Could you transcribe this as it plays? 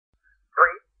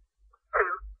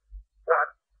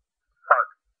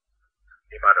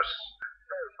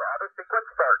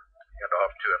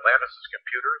Atlantis'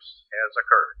 computers has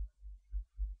occurred.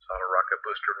 Auto rocket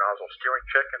booster nozzle steering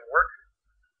check and work.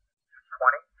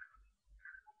 20.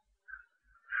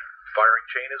 Firing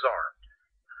chain is armed.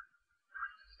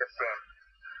 15.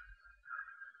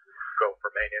 Go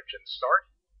for main engine start.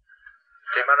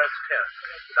 T-minus 10,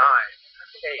 9,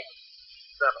 8,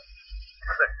 7,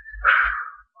 6.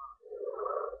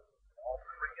 All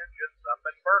three engines up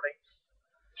and burning.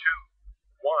 2,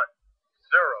 1,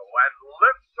 0, and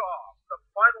liftoff. The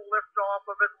final liftoff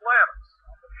of Atlantis.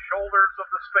 On the shoulders of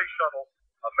the space shuttle,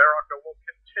 America will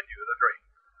continue the dream.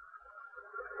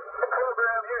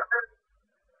 Program Houston.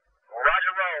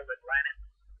 Roger, roll, Atlantis.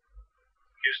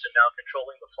 Houston now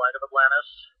controlling the flight of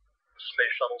Atlantis. The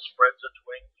space shuttle spreads its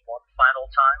wings one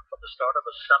final time for the start of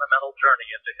a sentimental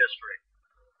journey into history.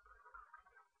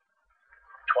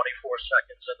 24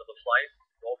 seconds into the flight,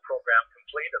 roll program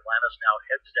complete. Atlantis now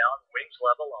heads down, wings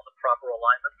level on the proper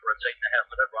alignment for its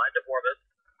 8.5-minute ride to orbit.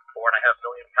 4.5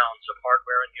 million pounds of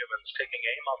hardware and humans taking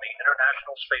aim on the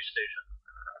International Space Station.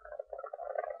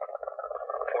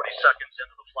 40 seconds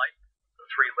into the flight, the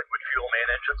three liquid fuel main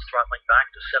engines throttling back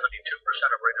to 72%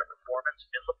 of rated performance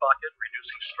in the bucket,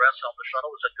 reducing stress on the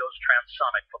shuttle as it goes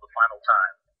transonic for the final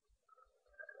time.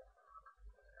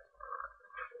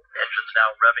 Engines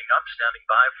now revving up, standing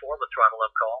by for the throttle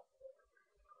up call.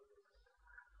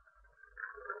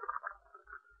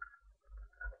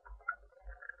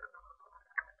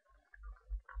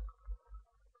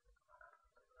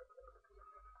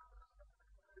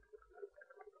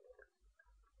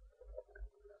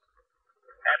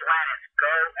 Atlantis,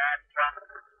 go and throttle.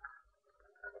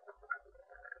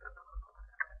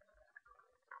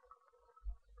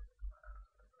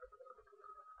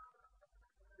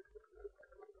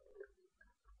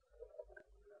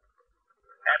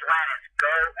 Atlantis,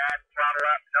 go and throttle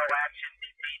up. No action,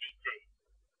 DPDT.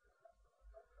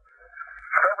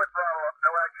 Go with throttle up.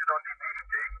 No action on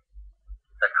DPDT.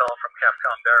 That call from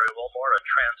Capcom Barry Wilmore, a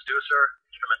transducer,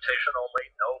 instrumentation only,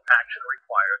 no action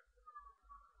required.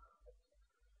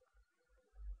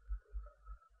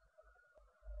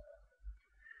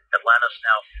 Atlantis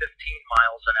now 15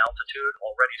 miles in altitude,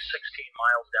 already 16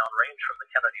 miles downrange from the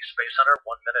Kennedy Space Center,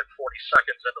 1 minute 40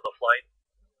 seconds into the flight.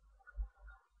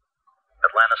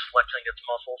 Atlantis flexing its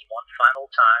muscles one final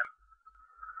time.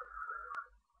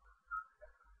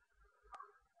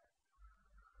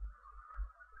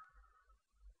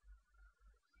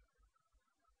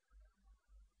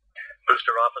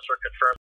 Booster officer confirms